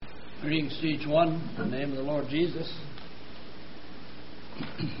Greetings to each one in the name of the Lord Jesus.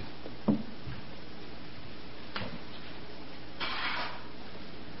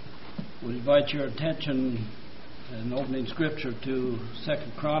 We invite your attention in opening scripture to 2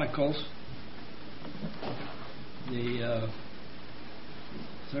 Chronicles, the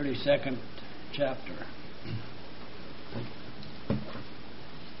 32nd chapter.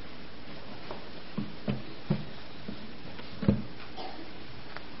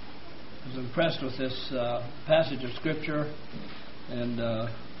 I was impressed with this passage of scripture, and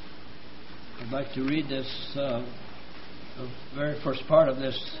I'd like to read this, the very first part of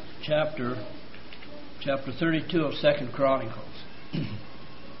this chapter 32 of 2 Chronicles.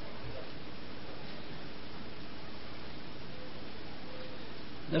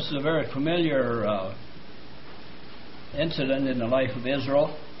 This is a very familiar incident in the life of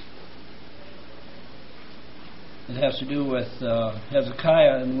Israel. It has to do with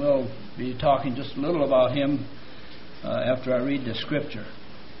Hezekiah, and we'll be talking just a little about him after I read the scripture.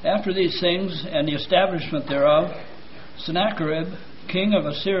 After these things and the establishment thereof, Sennacherib, king of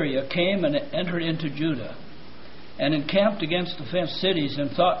Assyria, came and entered into Judah, and encamped against the fenced cities, and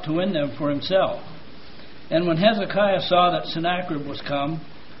thought to win them for himself. And when Hezekiah saw that Sennacherib was come,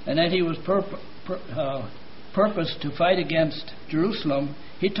 and that he was purposed to fight against Jerusalem,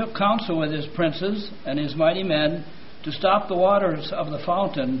 he took counsel with his princes and his mighty men to stop the waters of the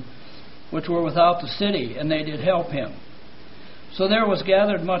fountain which were without the city, and they did help him. So there was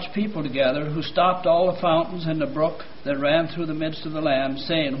gathered much people together, who stopped all the fountains and the brook that ran through the midst of the land,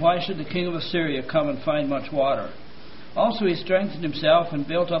 saying, Why should the king of Assyria come and find much water? Also he strengthened himself and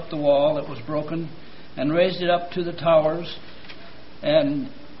built up the wall that was broken, and raised it up to the towers, and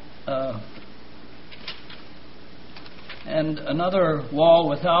another wall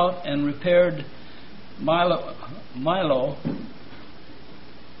without, and repaired Milo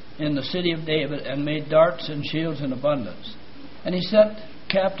in the city of David, and made darts and shields in abundance. And he set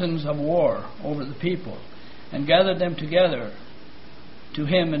captains of war over the people, and gathered them together to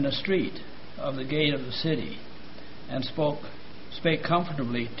him in the street of the gate of the city, and spake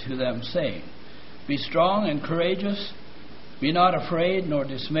comfortably to them, saying, Be strong and courageous, be not afraid nor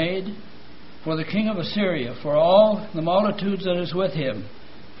dismayed, for the king of Assyria, for all the multitudes that is with him,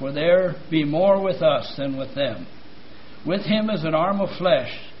 for there be more with us than with them. With him is an arm of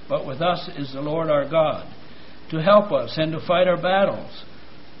flesh, but with us is the Lord our God, to help us and to fight our battles.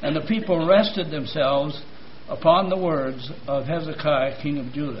 And the people rested themselves upon the words of Hezekiah, king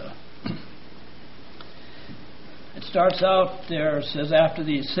of Judah. It starts out there, it says, after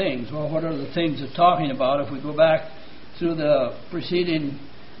these things. Well, what are the things it's talking about? If we go back through the preceding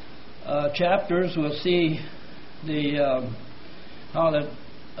chapters, we'll see how that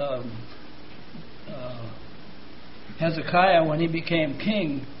Hezekiah, when he became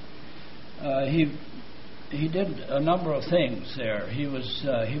king, he did a number of things there. He did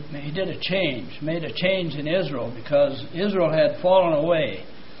made a change in Israel, because Israel had fallen away,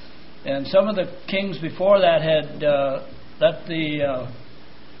 and some of the kings before that had let the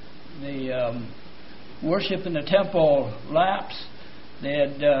worship in the temple lapse. They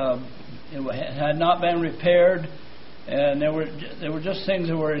it had not been repaired, and there were just things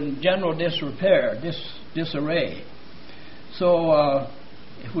that were in general disarray. So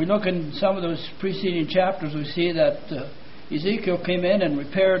if we look in some of those preceding chapters, we see that Ezekiel came in and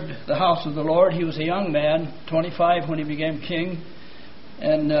repaired the house of the Lord. He was a young man, 25 when he became king,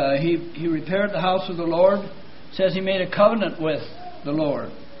 and he repaired the house of the Lord. It says he made a covenant with the Lord.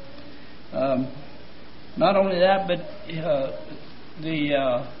 Not only that, but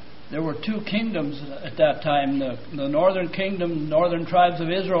there were two kingdoms at that time. The northern kingdom, northern tribes of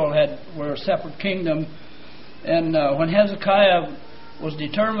Israel were a separate kingdom. And when Hezekiah was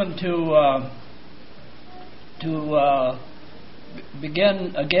determined to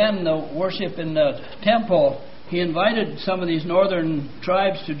begin again the worship in the temple, he invited some of these northern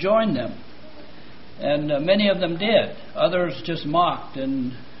tribes to join them. And many of them did. Others just mocked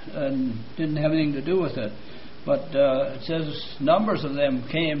and didn't have anything to do with it. But it says numbers of them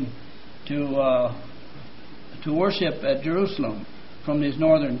came to worship at Jerusalem from these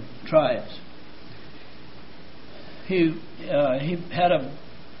northern tribes. He had a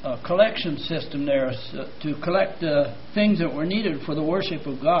collection system there to collect the things that were needed for the worship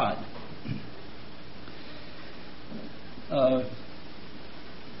of God.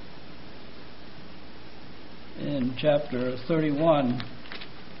 In chapter 31,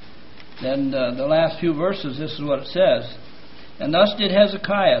 then the last few verses, this is what it says. And thus did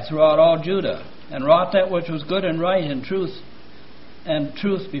Hezekiah throughout all Judah, and wrought that which was good and right and truth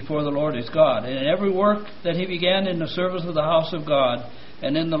before the Lord his God. And in every work that he began in the service of the house of God,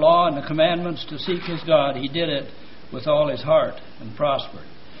 and in the law and the commandments to seek his God, he did it with all his heart and prospered.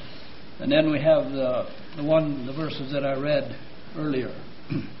 And then we have the verses that I read earlier.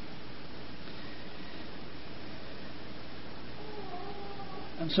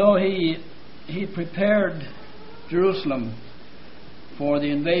 And so he prepared Jerusalem for the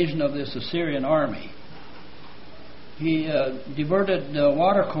invasion of this Assyrian army. He diverted the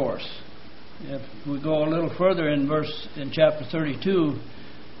watercourse. If we go a little further in chapter 32,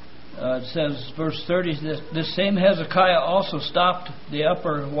 it says, verse 30, this same Hezekiah also stopped the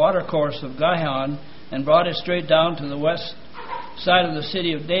upper watercourse of Gihon and brought it straight down to the west side of the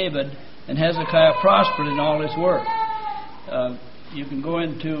city of David, and Hezekiah prospered in all his work. You can go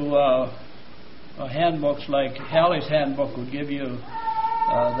into handbooks like Halley's handbook would give you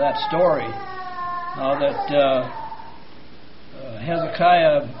that story, how that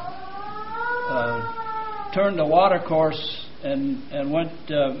Hezekiah turned the watercourse and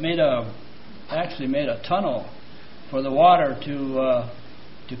made a tunnel for the water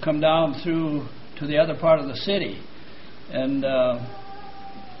to come down through to the other part of the city, and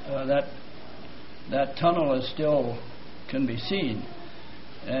that tunnel is still can be seen.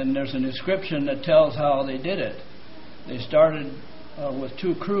 And there's an inscription that tells how they did it. They started with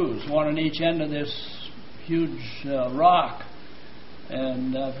 2 crews, one on each end of this huge rock,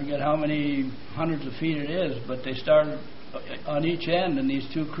 and I forget how many hundreds of feet it is, but they started on each end, and these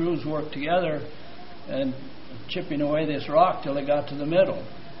 2 crews worked together and chipping away this rock till they got to the middle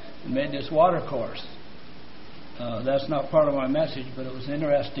and made this water course. That's not part of my message, but it was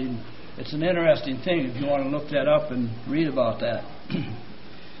interesting. It's an interesting thing if you want to look that up and read about that.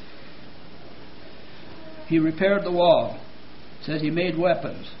 He repaired the wall. It says he made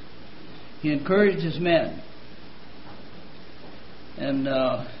weapons. He encouraged his men. And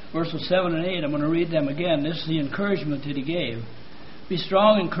verses 7 and 8, I'm going to read them again. This is the encouragement that he gave. Be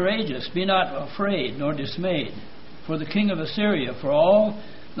strong and courageous. Be not afraid nor dismayed. For the king of Assyria, for all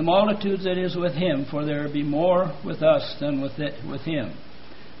the multitudes that is with him, for there be more with us than with him.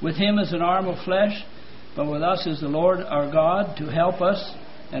 With him is an arm of flesh, but with us is the Lord our God to help us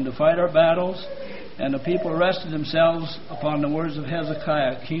and to fight our battles. And the people rested themselves upon the words of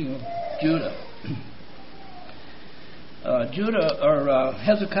Hezekiah, king of Judah.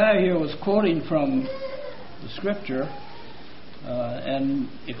 Hezekiah here was quoting from the scripture and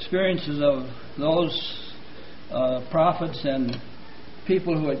experiences of those prophets and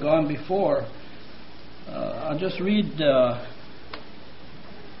people who had gone before. I'll just read,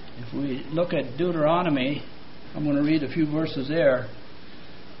 if we look at Deuteronomy, I'm going to read a few verses there.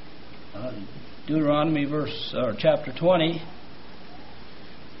 Deuteronomy chapter 20,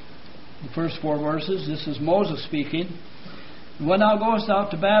 the first 4 verses. This is Moses speaking. When thou goest out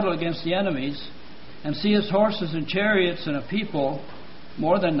to battle against the enemies, and seest horses and chariots and a people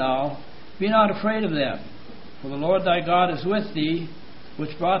more than thou, be not afraid of them. For the Lord thy God is with thee,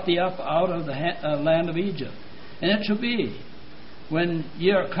 which brought thee up out of the land of Egypt. And it shall be, when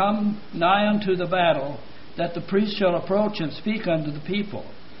ye are come nigh unto the battle, that the priest shall approach and speak unto the people,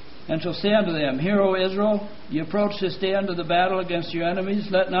 and shall say unto them, Hear, O Israel, ye approach this day unto the battle against your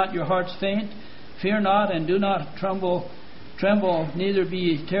enemies. Let not your hearts faint. Fear not, and do not tremble, neither be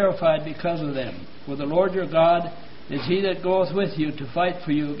ye terrified because of them. For the Lord your God is he that goeth with you to fight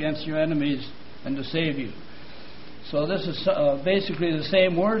for you against your enemies and to save you. So this is basically the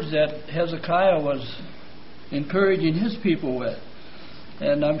same words that Hezekiah was encouraging his people with.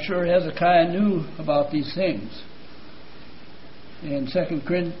 And I'm sure Hezekiah knew about these things. In 2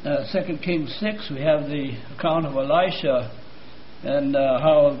 Kings 6, we have the account of Elisha and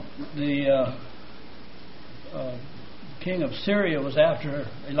how the king of Syria was after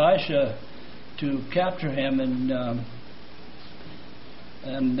Elisha to capture him, and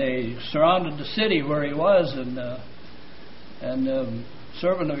they surrounded the city where he was, and the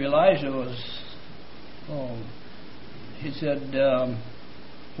servant of Elijah he said,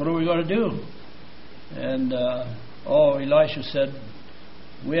 what are we going to do? And Elisha said,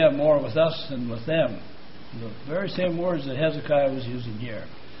 we have more with us than with them. The very same words that Hezekiah was using here.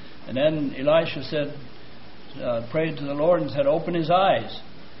 And then Elisha said, prayed to the Lord and said, open his eyes.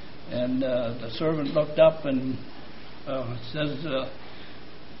 And the servant looked up, and it says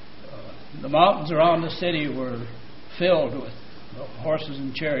the mountains around the city were filled with horses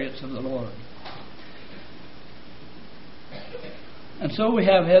and chariots of the Lord. And so we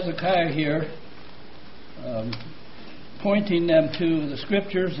have Hezekiah here pointing them to the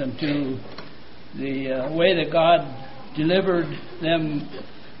scriptures and to the way that God delivered them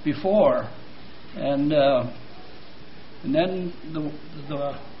before. And then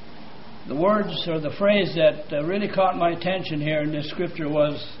the words or the phrase that really caught my attention here in this scripture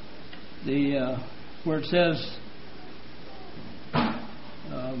was the where it says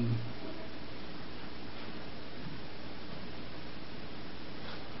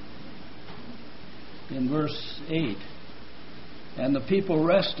in verse 8, and the people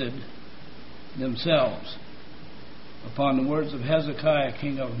rested themselves upon the words of Hezekiah,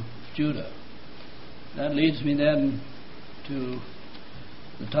 king of Judah. That leads me then to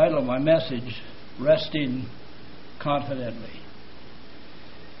the title of my message, Resting Confidently.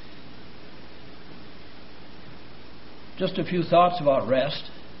 Just a few thoughts about rest.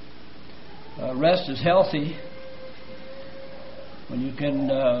 Rest is healthy. When you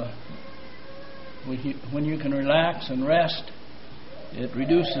can relax and rest, it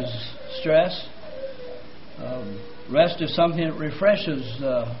reduces stress. Rest is something that refreshes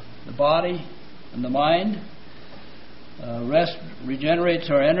the body and the mind. Rest regenerates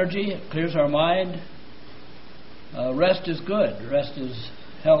our energy. It clears our mind. Rest is good. Rest is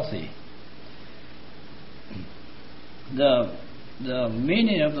healthy. The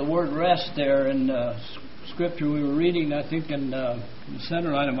meaning of the word rest there in Scripture we were reading, I think in the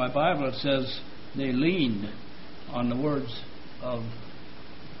center line of my Bible, it says they leaned on the words of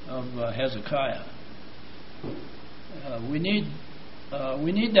Hezekiah. We need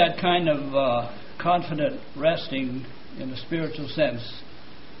that kind of confident resting in a spiritual sense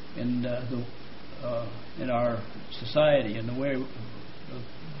in our society, in the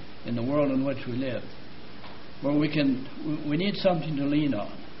world in which we live, where we need something to lean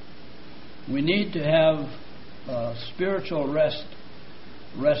on. We need to have a spiritual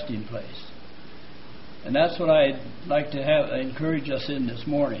resting place, and that's what I'd like to encourage us in this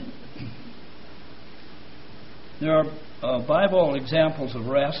morning. There are Bible examples of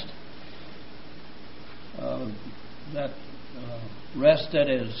rest. Rest that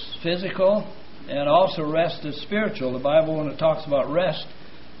is physical, and also rest that's spiritual. The Bible, when it talks about rest,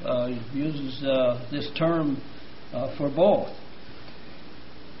 uses this term for both.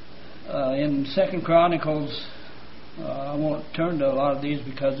 In 2 Chronicles, I won't turn to a lot of these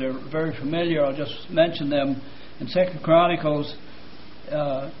because they're very familiar. I'll just mention them. In 2 Chronicles,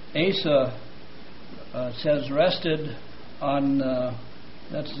 Asa says rested on,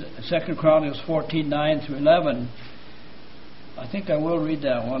 that's 2 Chronicles 14:9 through 11. I think I will read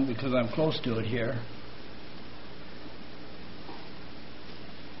that one because I'm close to it here.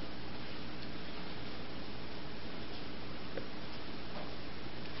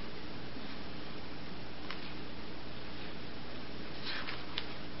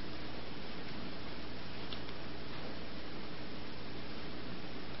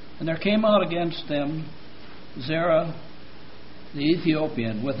 And there came out against them Zerah the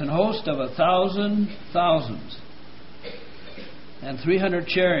Ethiopian with an host of 1,000 thousands and 300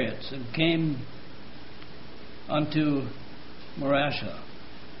 chariots, and came unto Marashah.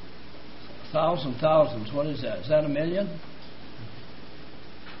 1,000 thousands, what is that? Is that a million?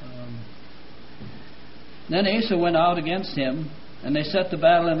 Then Asa went out against him, and they set the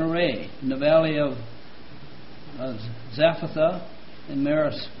battle in array in the valley of Zaphathah and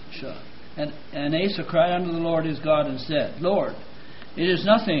Marashah. And Asa cried unto the Lord his God and said, Lord, it is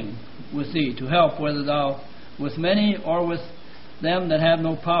nothing with thee to help, whether thou with many or with them that have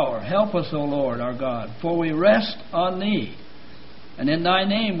no power. Help us, O Lord our God, for we rest on thee. And in thy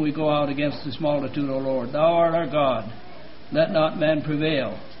name we go out against this multitude, O Lord. Thou art our God. Let not man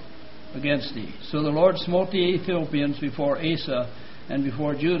prevail against thee. So the Lord smote the Ethiopians before Asa and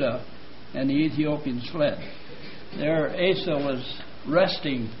before Judah, and the Ethiopians fled. There Asa was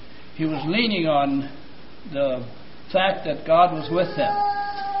resting. He was leaning on the fact that God was with them.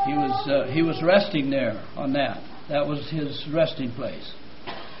 He was resting there on that. That was his resting place.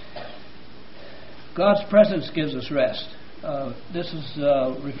 God's presence gives us rest. This is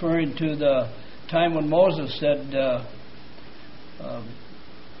referring to the time when Moses said,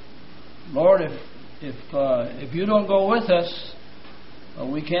 Lord, if you don't go with us,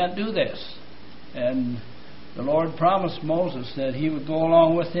 we can't do this. And the Lord promised Moses that he would go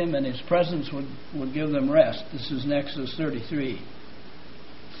along with him and his presence would give them rest. This is in Exodus 33.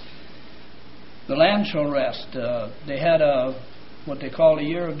 The land shall rest. They had what they called a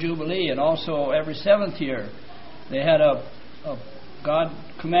year of Jubilee, and also every seventh year they had God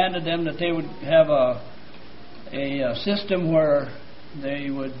commanded them that they would have a system where they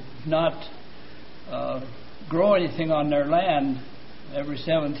would not grow anything on their land every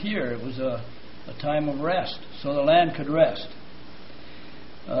seventh year. It was a time of rest, so the land could rest.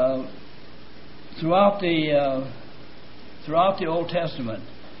 Throughout the Old Testament,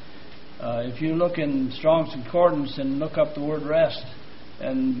 if you look in Strong's Concordance and look up the word rest,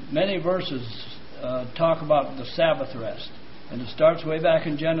 And many verses talk about the Sabbath rest. And it starts way back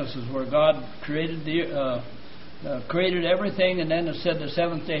in Genesis, where God created created everything, and then it said the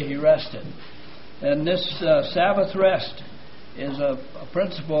seventh day He rested. And this Sabbath rest is a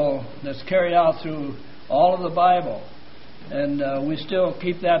principle that's carried out through all of the Bible. And we still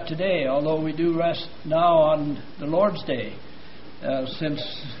keep that today, although we do rest now on the Lord's Day since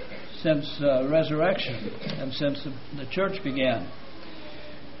resurrection and since the church began.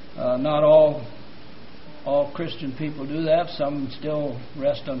 Not all Christian people do that. Some still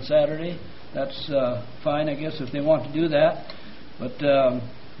rest on Saturday. That's fine, I guess, if they want to do that. But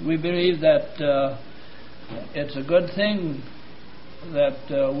we believe that it's a good thing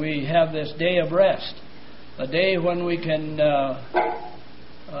that we have this day of rest, a day when we can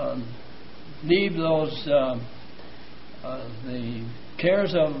leave those the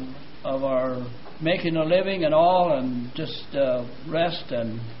cares of our making a living and all, and just rest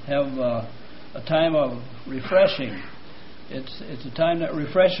and have a time of refreshing. It's a time that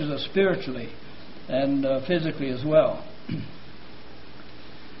refreshes us spiritually and physically as well.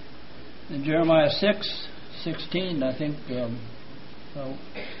 In Jeremiah 6:16, I think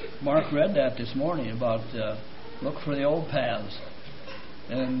Mark read that this morning about look for the old paths,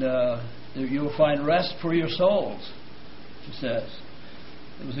 and you will find rest for your souls, he says.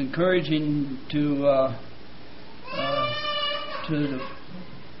 It was encouraging to the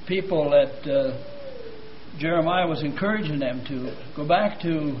people that Jeremiah was encouraging them to go back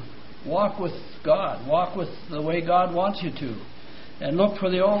to walk with God, walk with the way God wants you to, and look for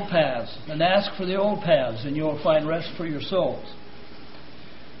the old paths, and ask for the old paths, and you will find rest for your souls.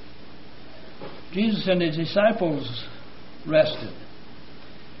 Jesus and His disciples rested.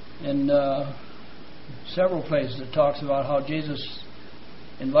 In several places it talks about how Jesus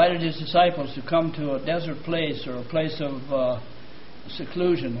invited His disciples to come to a desert place or a place of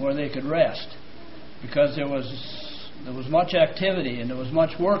seclusion where they could rest, because there was much activity and there was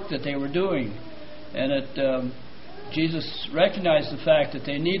much work that they were doing, and Jesus recognized the fact that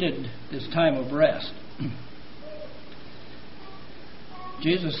they needed this time of rest.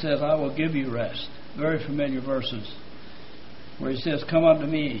 Jesus says, I will give you rest. Very familiar verses where He says, come unto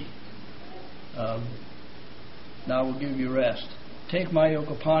me, and I will give you rest. Take my yoke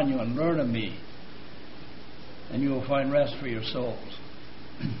upon you and learn of me, and you will find rest for your souls.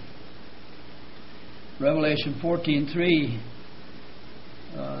 Revelation 14:3,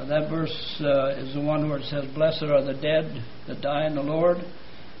 that verse is the one where it says, blessed are the dead that die in the Lord,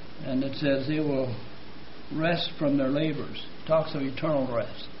 and it says they will rest from their labors. It talks of eternal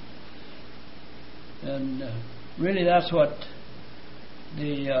rest. And really that's what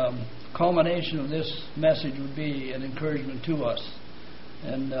the culmination of this message would be, an encouragement to us.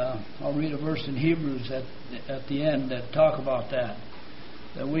 And I'll read a verse in Hebrews at the end that talk about that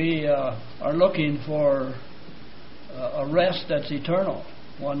we are looking for a rest that's eternal,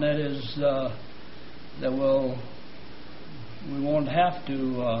 one that is that we won't have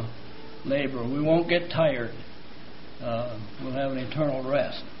to labor, we won't get tired, we'll have an eternal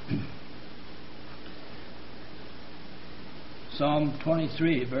rest. Psalm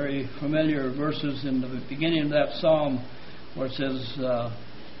 23, very familiar verses in the beginning of that psalm, where it says,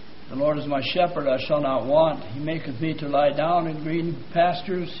 the Lord is my shepherd, I shall not want. He maketh me to lie down in green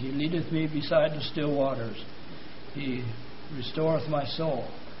pastures. He leadeth me beside the still waters. He restoreth my soul.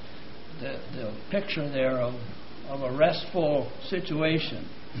 The picture there of a restful situation.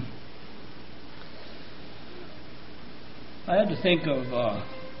 I had to think of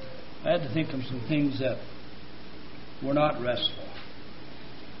some things that were not restful.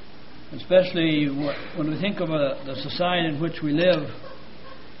 Especially when we think of the society in which we live.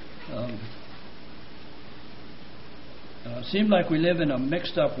 It seems like we live in a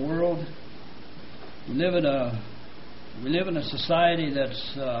mixed-up world. We live in a society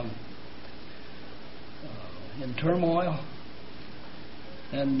that's in turmoil,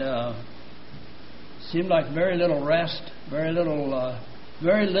 and seems like very little rest, very little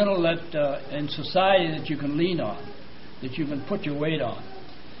that in society that you can lean on, that you can put your weight on.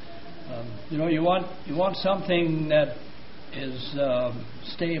 You want something that is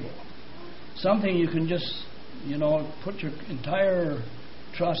stable, something you can just put your entire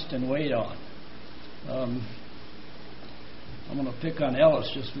trust and weight on. I'm going to pick on Ellis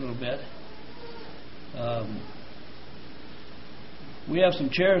just a little bit. We have some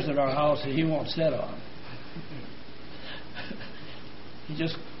chairs at our house that he won't sit on. He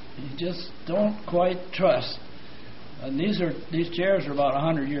just don't quite trust. And these chairs are about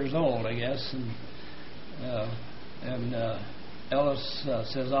 100 years old, I guess, and Ellis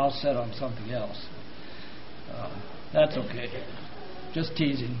says, I'll sit on something else. That's okay. just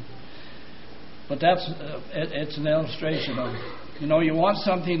teasing. But that's it's an illustration of, you want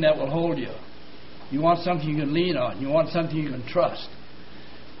something that will hold you. You want something you can lean on. You want something you can trust.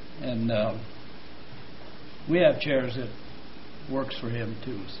 And we have chairs that works for him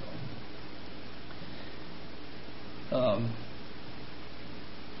too. So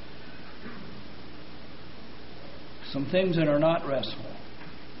some things that are not restful.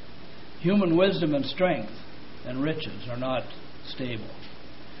 Human wisdom and strength and riches are not stable.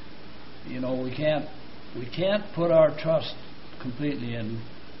 We can't put our trust completely in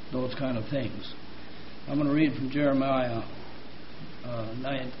those kind of things. I'm going to read from Jeremiah,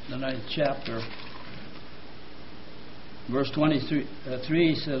 the 9th chapter, verse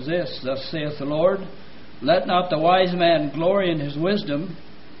 23 says this: Thus saith the Lord, let not the wise man glory in his wisdom,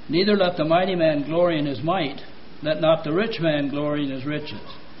 neither let the mighty man glory in his might, let not the rich man glory in his riches.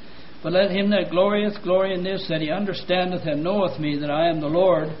 But let him that glorieth glory in this, that he understandeth and knoweth me, that I am the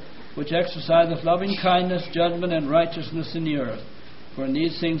Lord, which exerciseth loving kindness, judgment, and righteousness in the earth. For in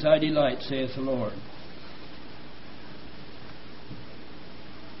these things I delight, saith the Lord.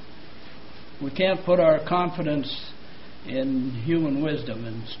 We can't put our confidence in human wisdom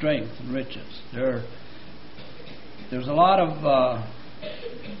and strength and riches. There's a lot of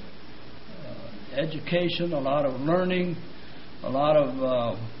education, a lot of learning, a lot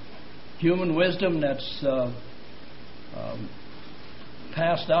of human wisdom that's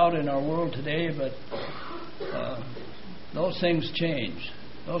passed out in our world today, but those things change.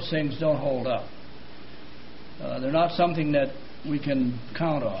 Those things don't hold up. They're not something that we can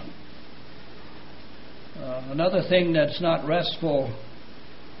count on. Another thing that's not restful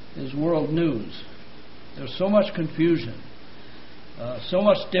is world news. There's so much confusion, so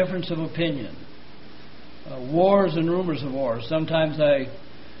much difference of opinion, wars and rumors of wars. Sometimes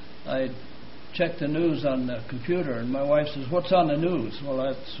I check the news on the computer, and my wife says, "What's on the news?" Well,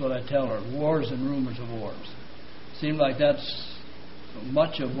 that's what I tell her: wars and rumors of wars. Seems like that's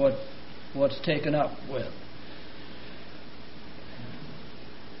much of what's taken up with.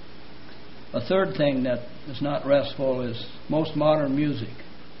 A third thing that is not restful is most modern music.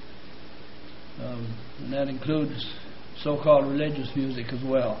 And that includes so-called religious music as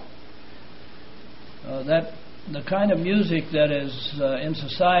well. That the kind of music that is in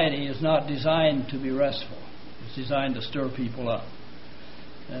society is not designed to be restful. It's designed to stir people up.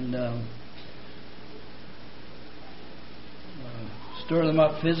 And stir them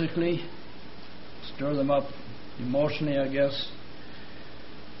up physically, stir them up emotionally, I guess.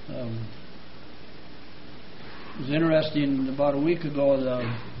 It was interesting, about a week ago,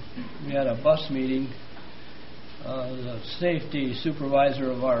 we had a bus meeting. The safety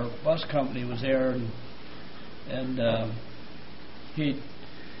supervisor of our bus company was there, and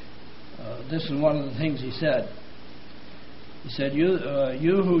this is one of the things he said. He said, you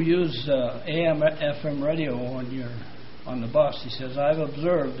who use AM, FM radio on the bus, he says, I've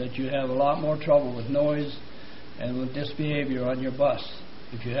observed that you have a lot more trouble with noise and with disbehavior on your bus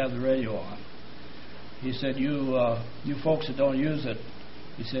if you have the radio on. He said, you folks that don't use it,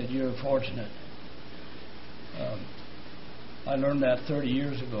 he said, you're fortunate. I learned that 30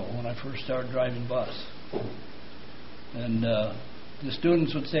 years ago when I first started driving bus. And the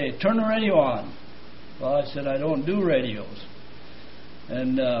students would say, turn the radio on. Well, I said, I don't do radios.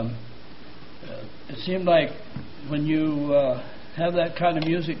 And it seemed like when you have that kind of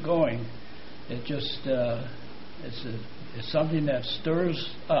music going, it just it's something that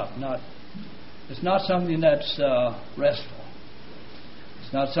stirs up. It's not something that's restful.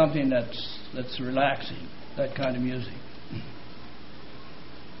 It's not something that's relaxing. That kind of music.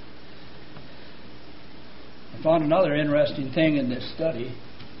 I found another interesting thing in this study.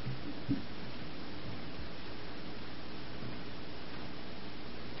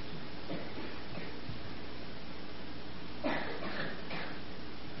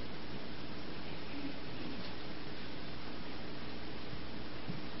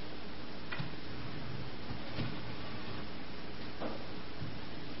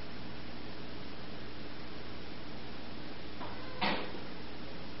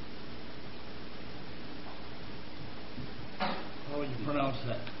 Pronounce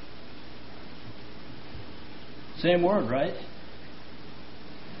that. Same word, right?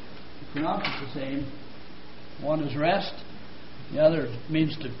 You pronounce it the same. One is rest, the other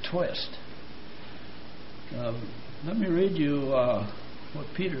means to twist. Let me read you what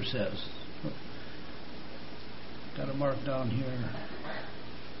Peter says. Got it marked down here.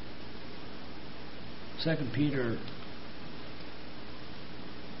 2 Peter .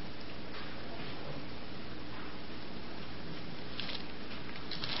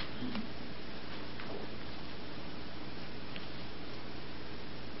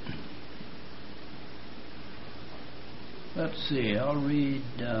 let's see. I'll read.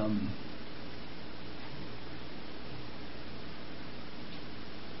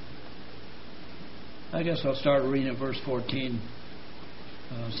 I guess I'll start reading at verse 14.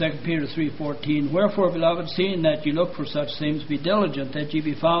 2 Peter 3:14. Wherefore, beloved, seeing that ye look for such things, be diligent that ye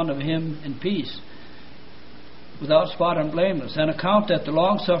be found of him in peace, without spot and blameless, and account that the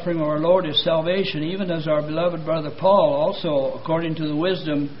long-suffering of our Lord is salvation, even as our beloved brother Paul also, according to the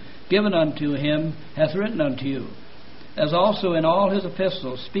wisdom given unto him, hath written unto you, as also in all his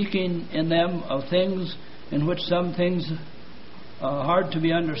epistles, speaking in them of things in which some things are hard to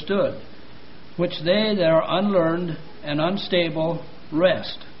be understood, which they that are unlearned and unstable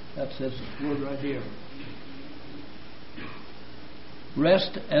rest. That's this word right here.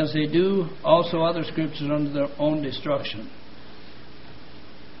 Rest as they do also other scriptures unto their own destruction.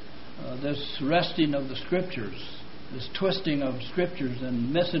 This resting of the scriptures, this twisting of scriptures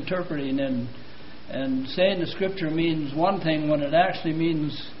and misinterpreting and saying the scripture means one thing when it actually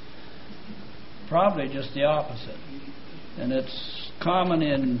means probably just the opposite. And it's common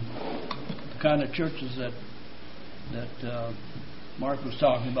in the kind of churches that Mark was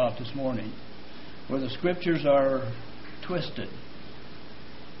talking about this morning, where the scriptures are twisted.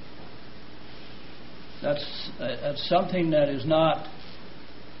 That's something that is not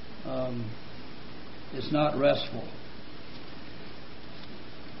it's not restful.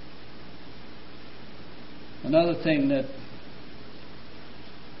 Another thing that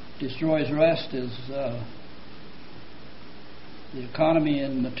destroys rest is the economy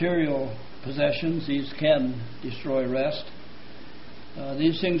in material possessions. These can destroy rest.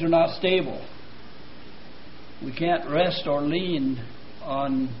 These things are not stable. We can't rest or lean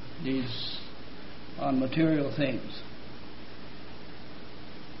on material things.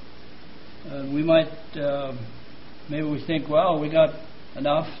 We might maybe we think, well, we got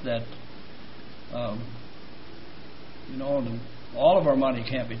enough that all of our money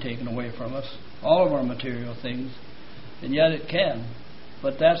can't be taken away from us, all of our material things, and yet it can.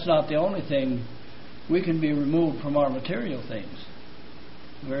 But that's not the only thing. We can be removed from our material things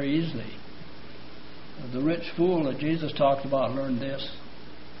very easily. The rich fool that Jesus talked about learned this.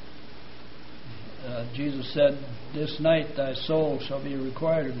 Jesus said, "This night thy soul shall be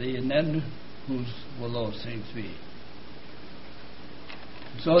required of thee," and then whose will those things be?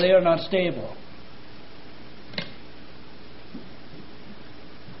 So they are not stable.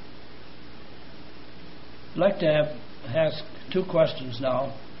 I'd like to ask two questions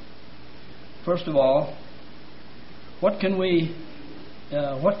now. First of all, what can we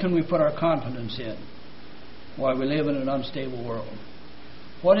put our confidence in while we live in an unstable world?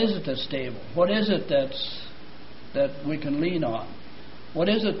 What is it that's stable? What is it that we can lean on? What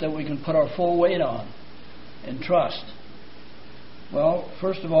is it that we can put our full weight on and trust? Well,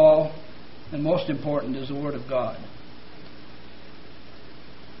 first of all, and most important, is the Word of God.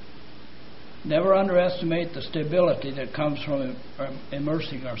 Never underestimate the stability that comes from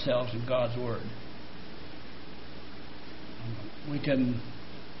immersing ourselves in God's Word. We can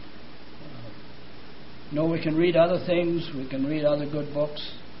we can read other things, we can read other good books,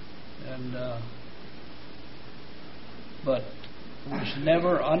 but we should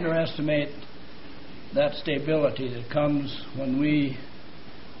never underestimate that stability that comes when we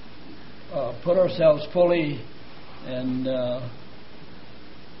put ourselves fully and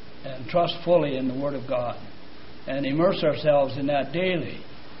trust fully in the Word of God, and immerse ourselves in that daily,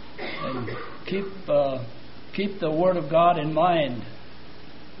 and keep the Word of God in mind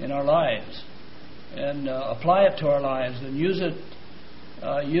in our lives, and apply it to our lives, and use it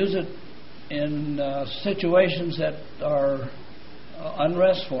in situations that are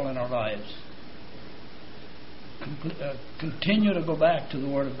unrestful in our lives. Continue to go back to the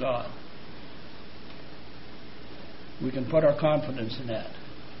Word of God. We can put our confidence in that.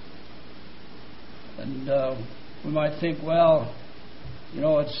 And we might think, well,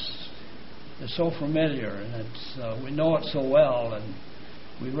 it's so familiar, and we know it so well, and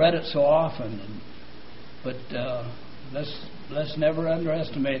we read it so often. But let's never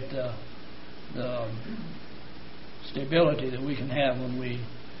underestimate the stability that we can have when we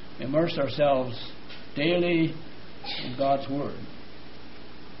immerse ourselves daily in God's Word.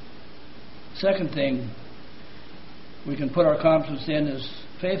 Second thing we can put our confidence in is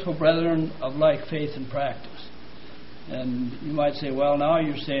faithful brethren of like faith and practice. And you might say, well, now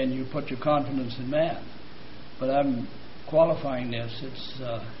you're saying you put your confidence in man. But I'm qualifying this.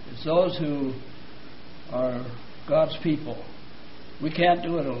 It's those who are God's people. We can't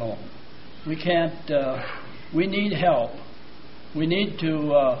do it alone. We need help. We need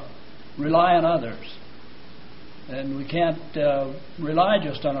to rely on others. And we can't rely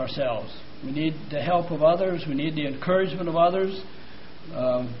just on ourselves. We need the help of others. We need the encouragement of others.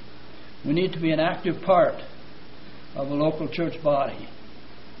 We need to be an active part of a local church body,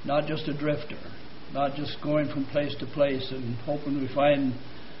 not just a drifter, not just going from place to place and hoping we find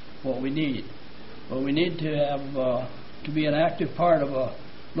what we need. But we need to have to be an active part of a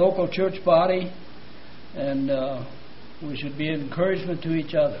local church body, and we should be an encouragement to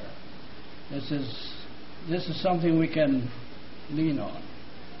each other. This is something we can lean on,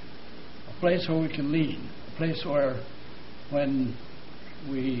 a place where we can lean, a place where when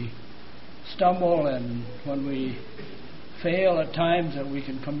we stumble and when we fail at times that we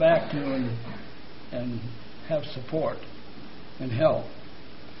can come back to and have support and help.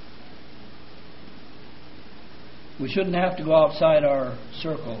 We shouldn't have to go outside our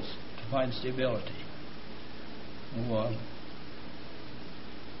circles to find stability.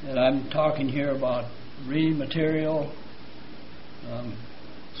 And I'm talking here about reading material,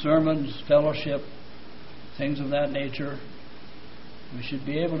 sermons, fellowship, things of that nature. We should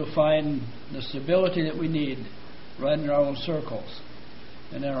be able to find the stability that we need right in our own circles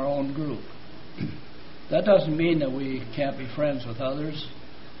and in our own group. That doesn't mean that we can't be friends with others,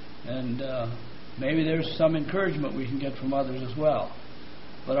 and maybe there's some encouragement we can get from others as well.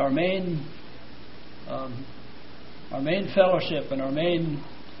 But our main fellowship and our main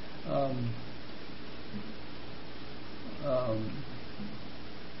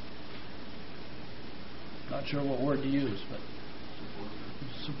not sure what word to use, but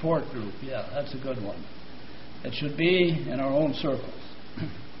support group, yeah, that's a good one. It should be in our own circles.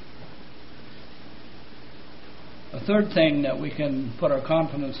 A third thing that we can put our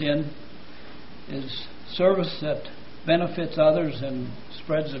confidence in is service that benefits others and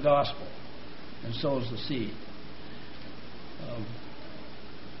spreads the gospel and sows the seed.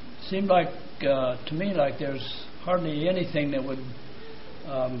 Seemed like to me like there's hardly anything that would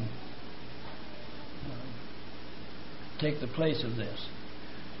take the place of this.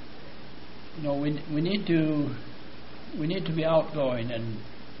 You know, we need to be outgoing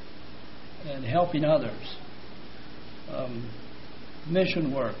and helping others.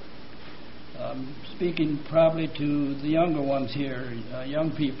 Mission work. Speaking probably to the younger ones here,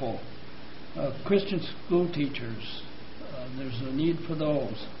 young people, Christian school teachers. There's a need for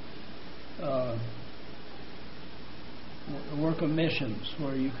those. Work of missions,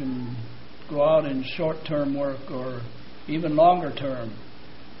 where you can go out in short-term work or even longer term.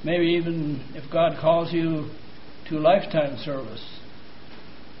 Maybe even if God calls you to lifetime service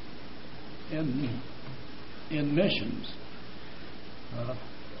in missions.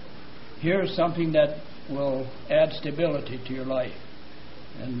 Here's something that will add stability to your life.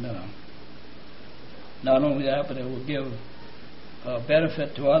 And not only that, but it will give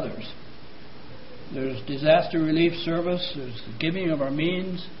benefit to others. There's disaster relief service. There's the giving of our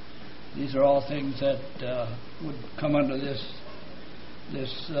means. These are all things that would come under this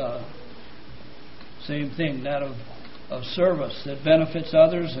same thing, that of service that benefits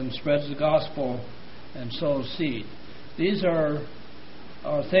others and spreads the gospel and sows seed. These are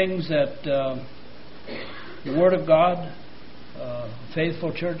things that the Word of God,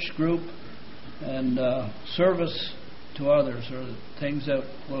 faithful church group, and service to others are things that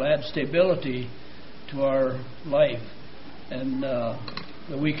will add stability to our life and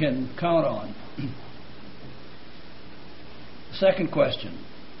that we can count on. Second question: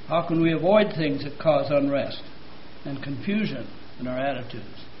 how can we avoid things that cause unrest and confusion in our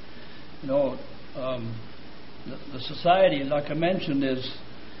attitudes? You know, the society, like I mentioned, is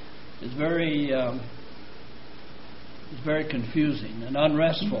very confusing and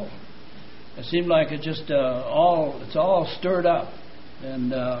unrestful. It seems like it's just it's all stirred up,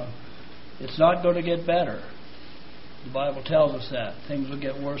 and it's not going to get better. The Bible tells us that things will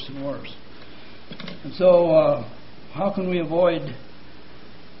get worse and worse. And so, how can we avoid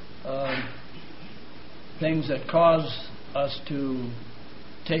things that cause us to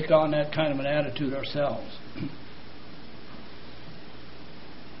take on that kind of an attitude ourselves?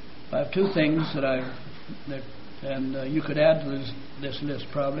 I have two things and you could add to this list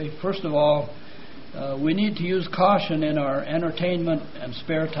probably. First of all, we need to use caution in our entertainment and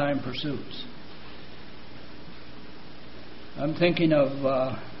spare time pursuits. I'm thinking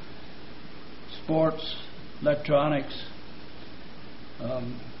of sports, electronics,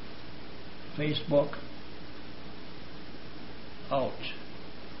 Facebook. Ouch.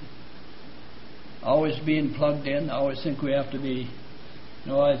 Always being plugged in. I always think we have to be.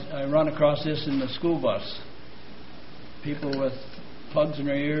 You know, I run across this in the school bus. People with plugs in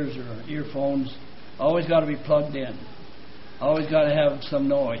their ears or earphones. Always got to be plugged in. Always got to have some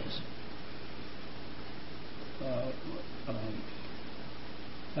noise.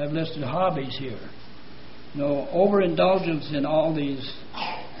 I've listed hobbies here. Overindulgence in all these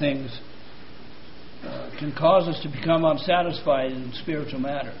things can cause us to become unsatisfied in spiritual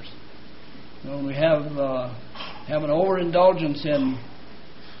matters. We have an overindulgence in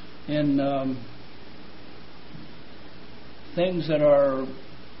things that are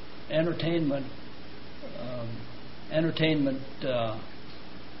entertainment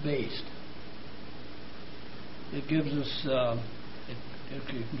based. It gives us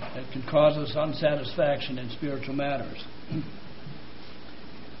it can cause us unsatisfaction in spiritual matters.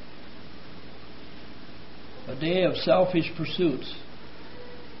 A day of selfish pursuits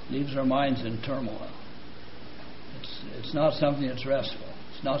leaves our minds in turmoil. It's not something that's restful.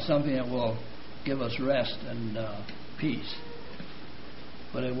 It's not something that will give us rest and peace.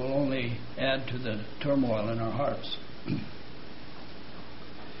 But it will only add to the turmoil in our hearts.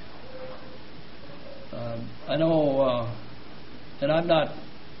 I know, and I'm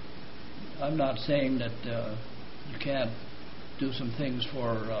not saying that you can't do some things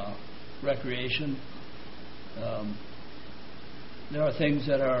for recreation. There are things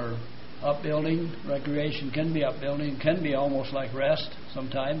that are upbuilding. Recreation can be upbuilding, can be almost like rest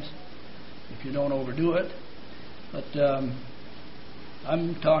sometimes if you don't overdo it. But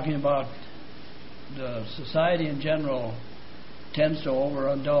I'm talking about the society in general tends to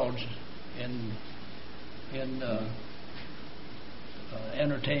overindulge in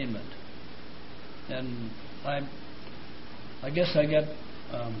entertainment, and I guess I get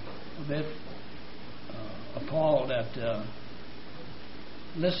a bit appalled at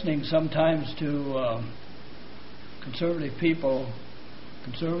listening sometimes to conservative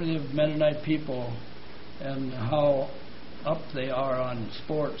Mennonite people, and how up they are on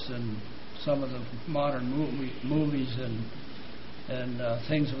sports and some of the modern movies and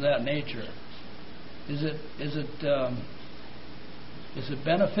things of that nature. Is it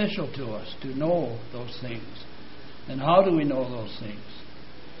beneficial to us to know those things? And how do we know those things?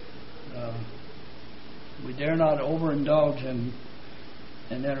 We dare not overindulge in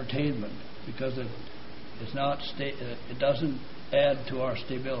entertainment, because it doesn't add to our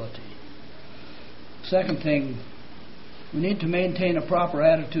stability. Second thing, we need to maintain a proper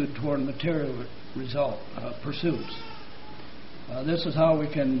attitude toward material pursuits. This is how we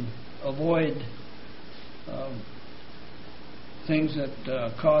can avoid things that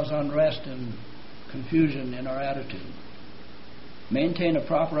cause unrest and confusion in our attitude. Maintain a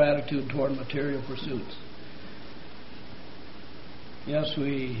proper attitude toward material pursuits. Yes,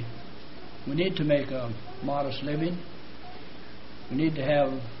 we need to make a modest living. We need to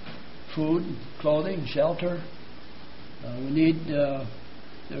have food, clothing, shelter.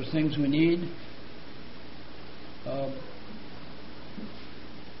 There's things we need.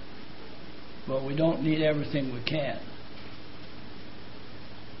 But we don't need everything we can.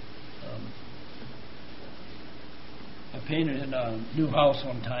 I painted in a new house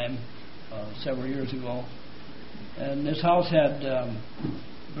one time, several years ago, and this house had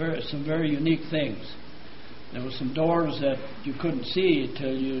some very unique things. There were some doors that you couldn't see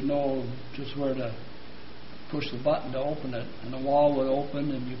till you know just where to push the button to open it, and the wall would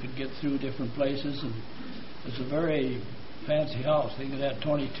open and you could get through different places. And it was a very fancy house. I think it had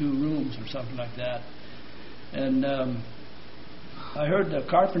 22 rooms or something like that. And I heard the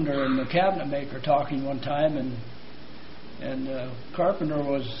carpenter and the cabinet maker talking one time, and the carpenter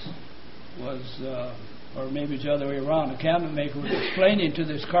was or maybe it's the other way around. The cabinet maker was explaining to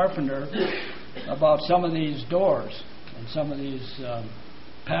this carpenter about some of these doors and some of these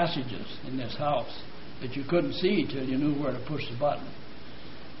passages in this house that you couldn't see till you knew where to push the button.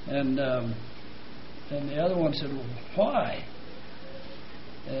 And the other one said, "Well, why?"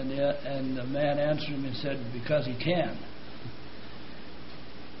 And the man answered him and said, "Because he can."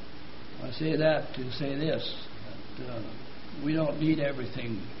 I say that to say this: that, we don't need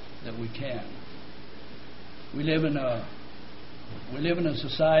everything that we can. We live in a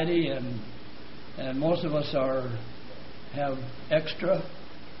society, and most of us have extra,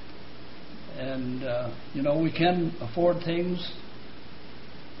 and we can afford things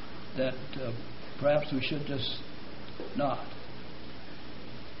that perhaps we should just not.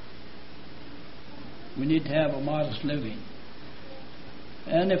 We need to have a modest living.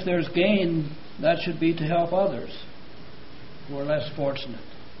 And if there's gain, that should be to help others who are less fortunate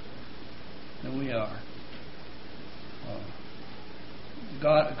than we are.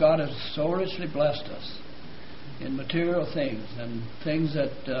 God has so richly blessed us in material things and things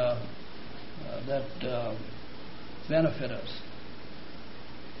that benefit us.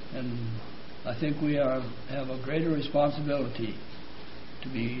 And I think we have a greater responsibility to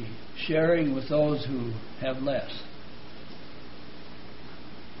be sharing with those who have less.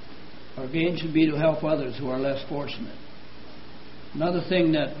 Our gain should be to help others who are less fortunate. Another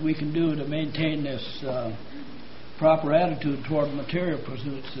thing that we can do to maintain this proper attitude toward material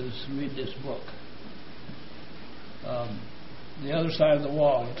pursuits is read this book. The Other Side of the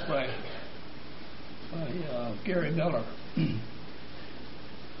Wall. It's by Gary Miller.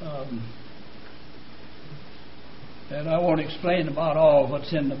 And I won't explain about all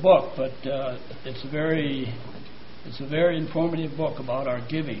what's in the book, but it's a very informative book about our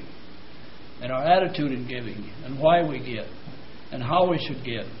giving and our attitude in giving and why we give and how we should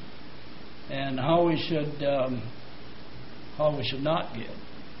give and how we should not give.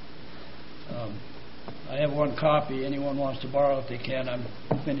 I have one copy. Anyone wants to borrow it, they can. I'm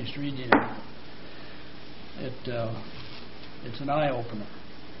finished reading it. It's an eye-opener.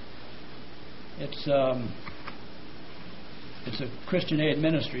 It's a Christian Aid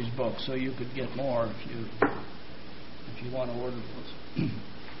Ministries book, so you could get more if you want to order those.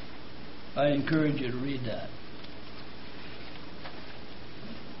 I encourage you to read that.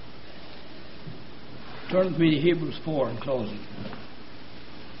 Turn with me to Hebrews 4 in closing.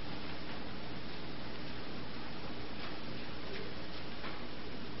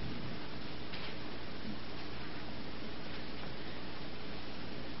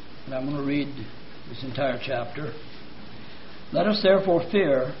 And I'm going to read this entire chapter. Let us therefore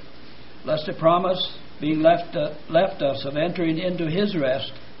fear, lest a promise being left us of entering into his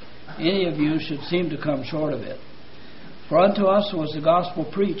rest, any of you should seem to come short of it. For unto us was the gospel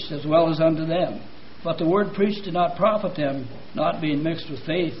preached as well as unto them. But the word preached did not profit them, not being mixed with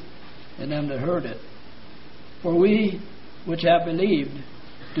faith in them that heard it. For we which have believed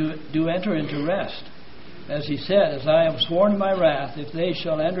do enter into rest. As he said, as I have sworn in my wrath, if they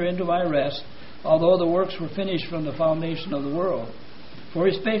shall enter into my rest, although the works were finished from the foundation of the world. For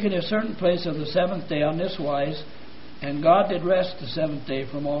he spake in a certain place of the seventh day on this wise, and God did rest the seventh day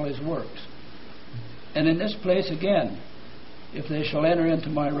from all his works. And in this place again, if they shall enter into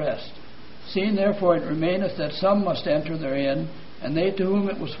my rest. Seeing therefore it remaineth that some must enter therein, and they to whom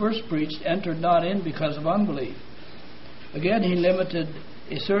it was first preached entered not in because of unbelief. Again he limited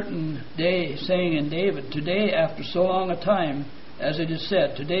a certain day, saying in David, Today, after so long a time, as it is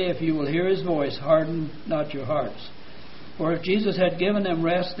said, Today, if you will hear his voice, harden not your hearts. For if Jesus had given them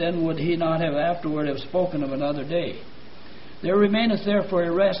rest, then would he not have afterward have spoken of another day. There remaineth therefore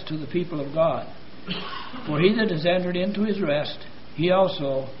a rest to the people of God. For he that has entered into his rest, he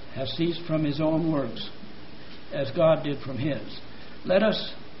also has ceased from his own works, as God did from his. Let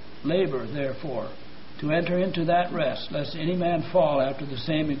us labor, therefore, to enter into that rest, lest any man fall after the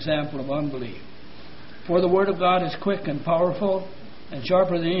same example of unbelief. For the word of God is quick and powerful, and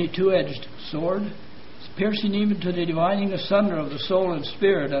sharper than any two-edged sword, piercing even to the dividing asunder of the soul and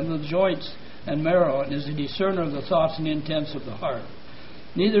spirit, and of the joints and marrow, and is a discerner of the thoughts and intents of the heart.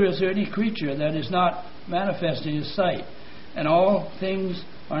 Neither is there any creature that is not manifest in his sight, and all things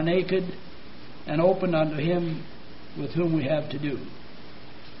are naked and open unto him with whom we have to do.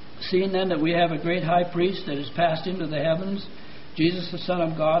 Seeing then that we have a great high priest that is passed into the heavens, Jesus the Son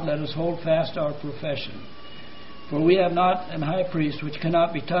of God, let us hold fast our profession. For we have not an high priest which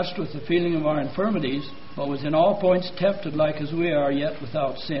cannot be touched with the feeling of our infirmities, but was in all points tempted like as we are, yet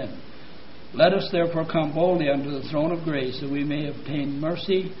without sin. Let us therefore come boldly unto the throne of grace, that we may obtain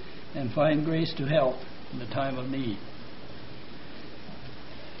mercy and find grace to help in the time of need.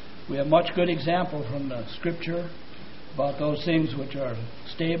 We have much good example from the Scripture about those things which are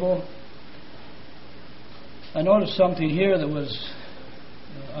stable. I noticed something here that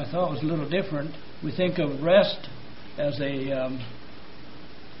I thought was a little different. We think of rest as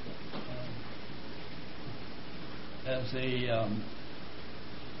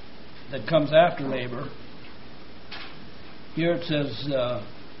that comes after labor. Here it says,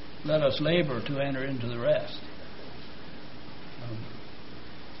 let us labor to enter into the rest.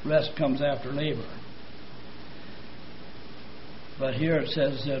 Rest comes after labor. But here it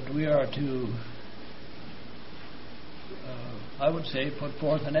says that we are to, I would say, put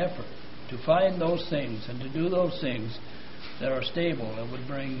forth an effort to find those things and to do those things that are stable, that would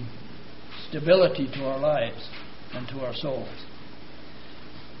bring stability to our lives and to our souls.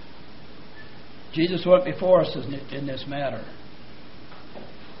 Jesus went before us in this matter.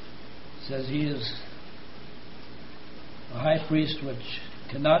 It says he is a high priest which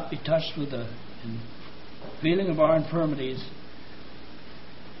cannot be touched with the feeling of our infirmities,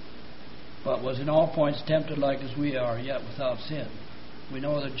 but was in all points tempted like as we are, yet without sin. We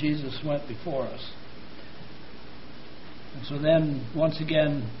know that Jesus went before us. And so then, once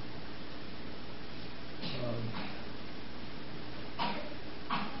again,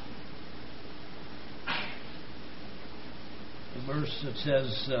 the verse that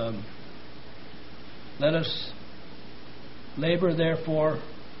says, Let us labor, therefore,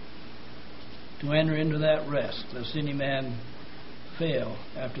 to enter into that rest, lest any man fail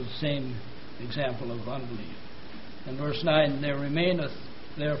after the same example of unbelief. In verse 9, there remaineth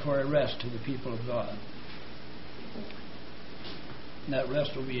therefore a rest to the people of God. And that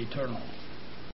rest will be eternal.